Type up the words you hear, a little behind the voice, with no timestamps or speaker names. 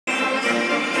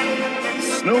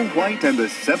Snow White and the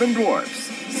Seven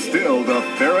Dwarfs, still the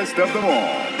fairest of them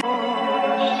all.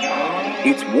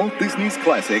 It's Walt Disney's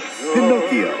classic,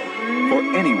 Pinocchio, for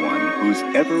anyone who's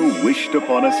ever wished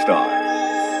upon a star.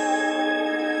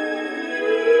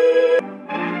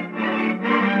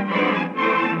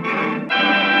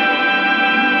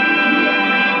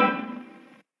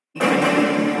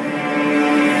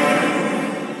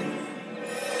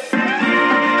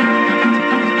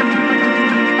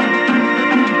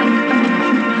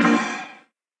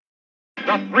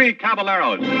 The Three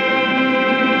Caballeros.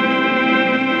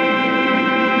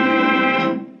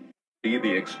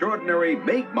 The extraordinary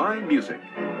Make Mine Music.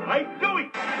 I do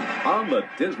it! On the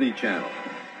Disney Channel.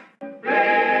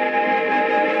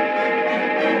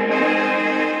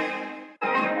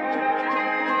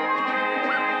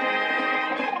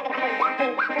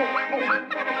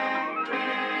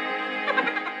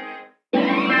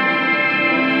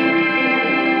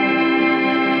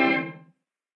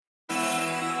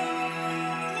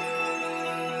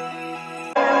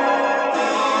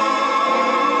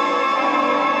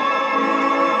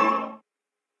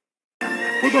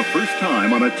 For the first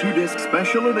time on a 2-disc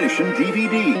special edition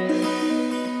DVD.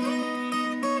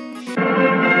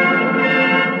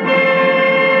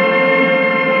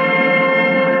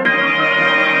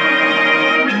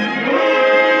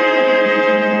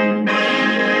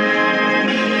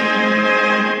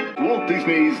 Walt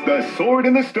Disney's The Sword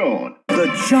in the Stone. The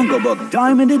Jungle Book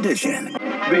Diamond Edition.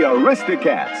 The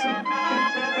Aristocats.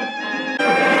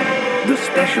 The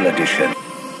Special Edition.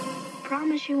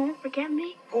 Promise you won't forget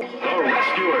me? The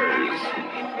Rescuers.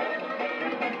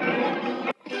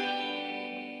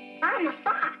 I'm a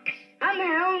fox. I'm a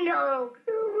hound dog.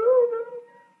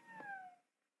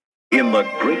 In the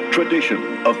great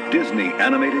tradition of Disney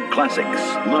animated classics,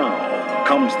 now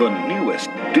comes the newest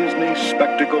Disney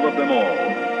spectacle of them all,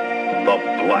 The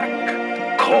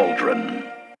Black Cauldron.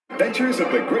 Adventures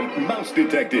of the Great Mouse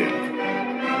Detective.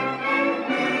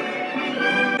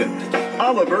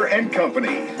 Oliver and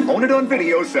Company. Own it on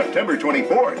video September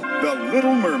 24th. The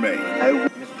Little Mermaid.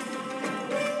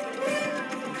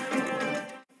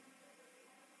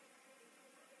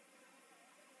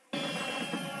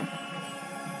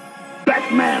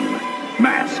 Batman,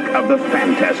 Mask of the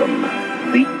Phantasm.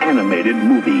 The animated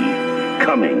movie.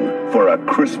 Coming for a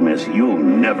Christmas you'll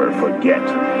never forget.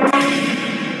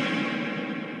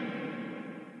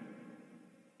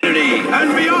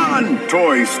 And beyond!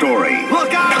 Toy Story.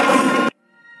 Look out!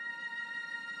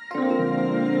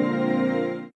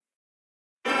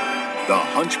 The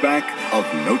Hunchback of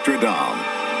Notre Dame.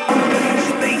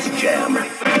 Space Jam.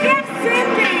 Get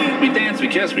Cindy! We dance, we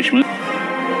kiss, we schmoo.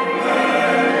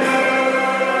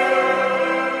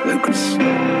 Lucas.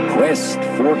 Quest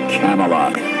for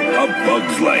Camelot. A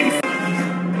Bug's Life.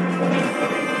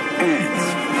 Ants.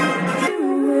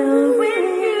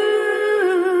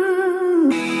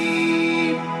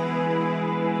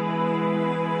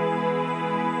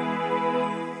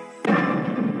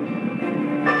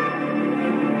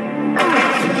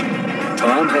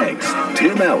 Tom Hanks,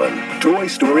 Tim Allen, Toy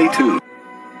Story 2.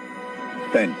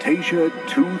 Fantasia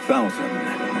 2000.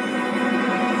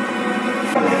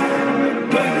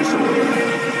 Dinosaur.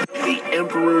 The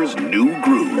Emperor's New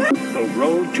Groove. The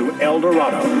Road to El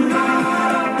Dorado.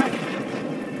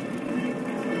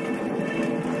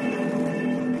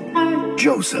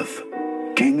 Joseph,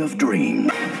 King of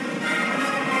Dreams.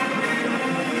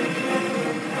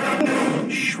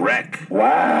 Shrek.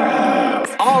 Wow.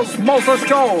 Osmosis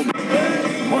Dome.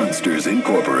 Monsters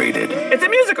Incorporated. It's a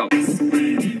musical.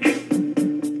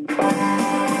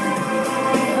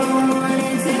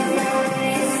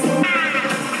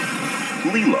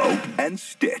 Lilo and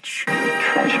Stitch.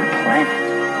 Treasure Planet.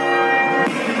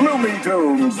 Looney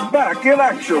Tunes back in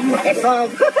action. It's all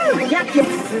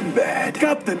Sinbad.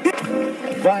 Captain.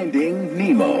 Finding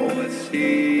Nemo.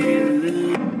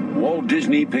 Walt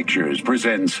Disney Pictures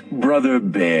presents Brother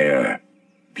Bear.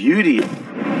 Beauty.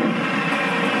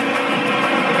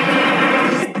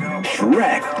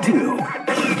 Shrek 2.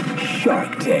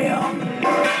 Shark Tale.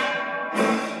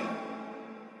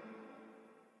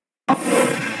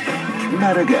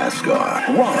 Madagascar.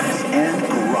 Wallace and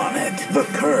Gromit. The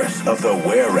Curse of the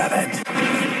Were-Rabbit.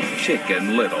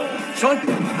 Chicken Little.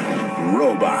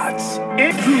 Robots.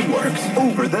 DreamWorks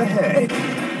Over the Head.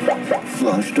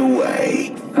 Flushed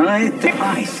away.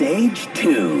 Ice Age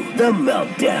 2. The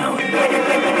Meltdown.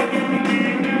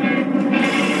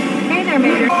 Hey there,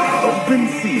 Mater. Open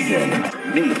season.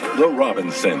 Meet the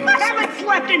Robinsons. Haven't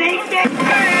slept in 8 days.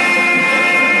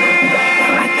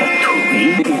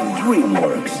 Ratatouille in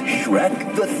DreamWorks. Shrek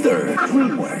the Third.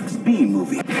 DreamWorks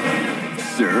B-Movie.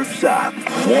 Surf's Up.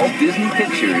 Walt Disney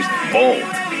Pictures. Bolt.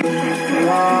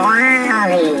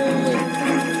 Ollie.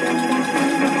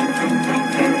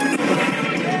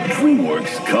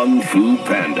 DreamWorks Kung Fu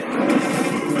Panda.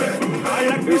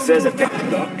 Who says it?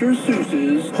 Dr.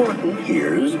 Seuss's Horton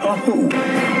Hears a Who.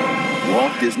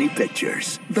 Walt Disney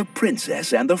Pictures, The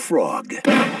Princess and the Frog.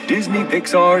 Disney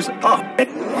Pixar's Up.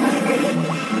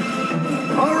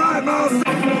 All right, Mom.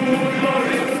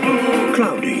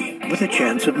 Cloudy with a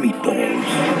chance of meatballs.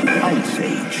 Ice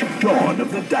Age, Dawn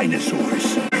of the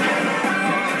Dinosaurs.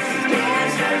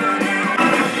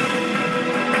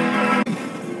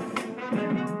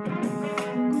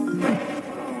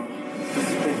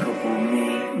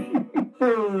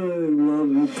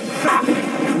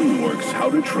 DreamWorks How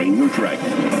to Train Your Dragon.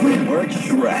 DreamWorks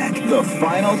Shrek, the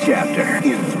final chapter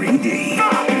in 3D.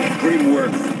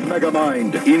 DreamWorks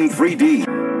Megamind in 3D.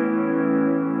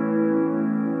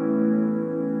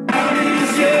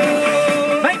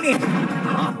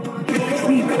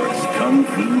 DreamWorks Kung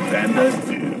Fu Panda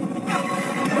 2.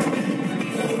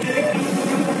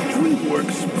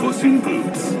 DreamWorks Puss in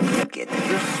Boots. Get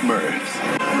the Smurfs.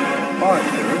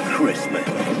 Arthur Christmas.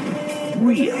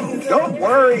 Rio. Don't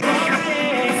worry. Oh,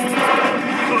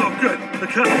 good.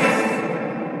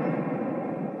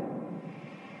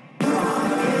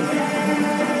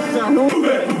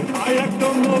 I like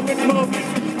to move it, move it.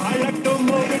 I like to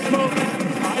move it, move it.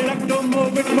 I like to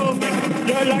move it, move it.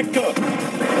 You like to.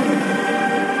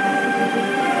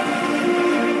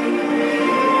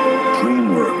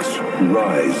 DreamWorks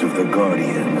Rise of the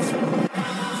Guardians.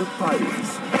 The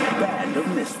Pirates, Band of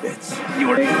Misfits.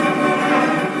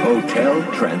 Hotel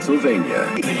Transylvania.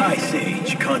 Ice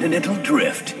Age Continental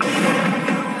Drift.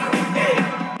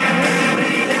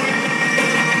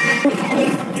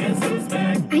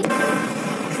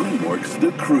 DreamWorks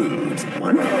The Cruise.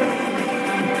 One. The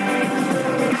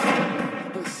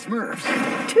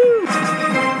Smurfs. Two.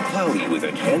 Cloudy with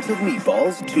a Chance of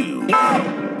Meatballs. 2.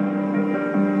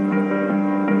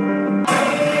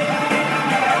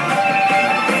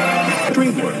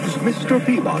 DreamWorks Mr.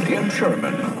 Peabody and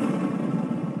Sherman.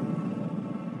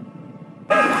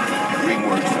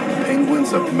 DreamWorks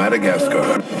Penguins of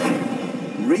Madagascar.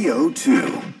 Rio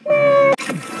 2.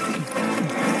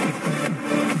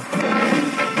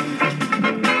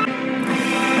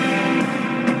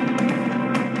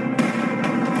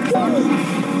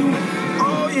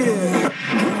 Oh yeah!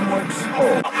 DreamWorks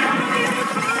Home.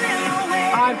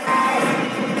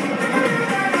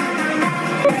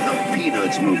 The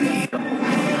Peanuts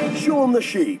movie. Shaun the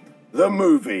Sheep, the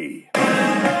movie.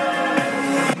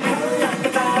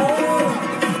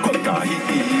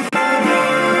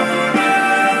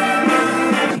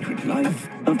 Secret Life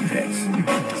of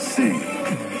Pets. Sing.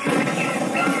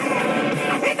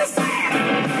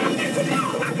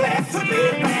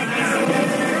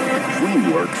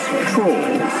 DreamWorks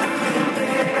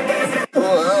Trolls.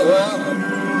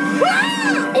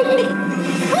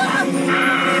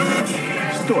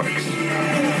 Storks.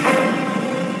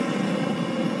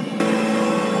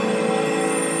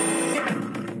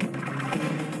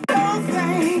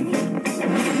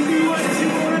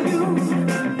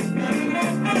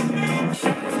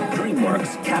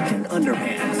 DreamWorks Captain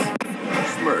Underpants.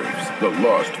 Smurfs, The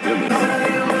Lost Village.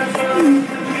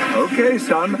 Okay,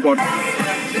 son, what?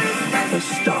 The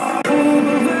Star.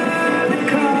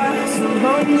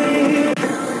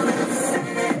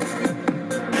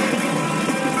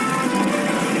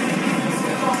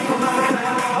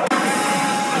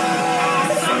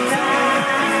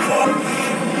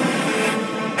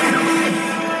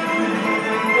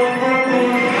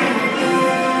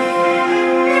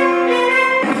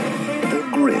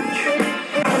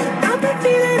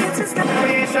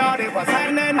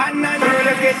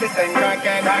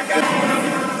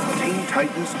 Teen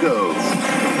Titans Go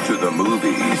to the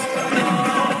movies.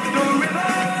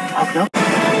 Oh, no.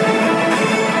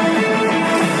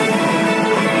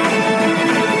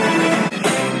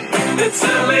 It's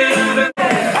early.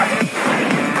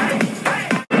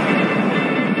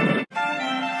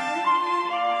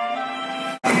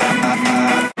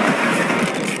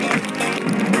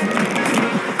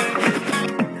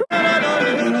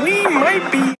 We might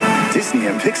be Disney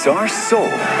and Pixar Soul.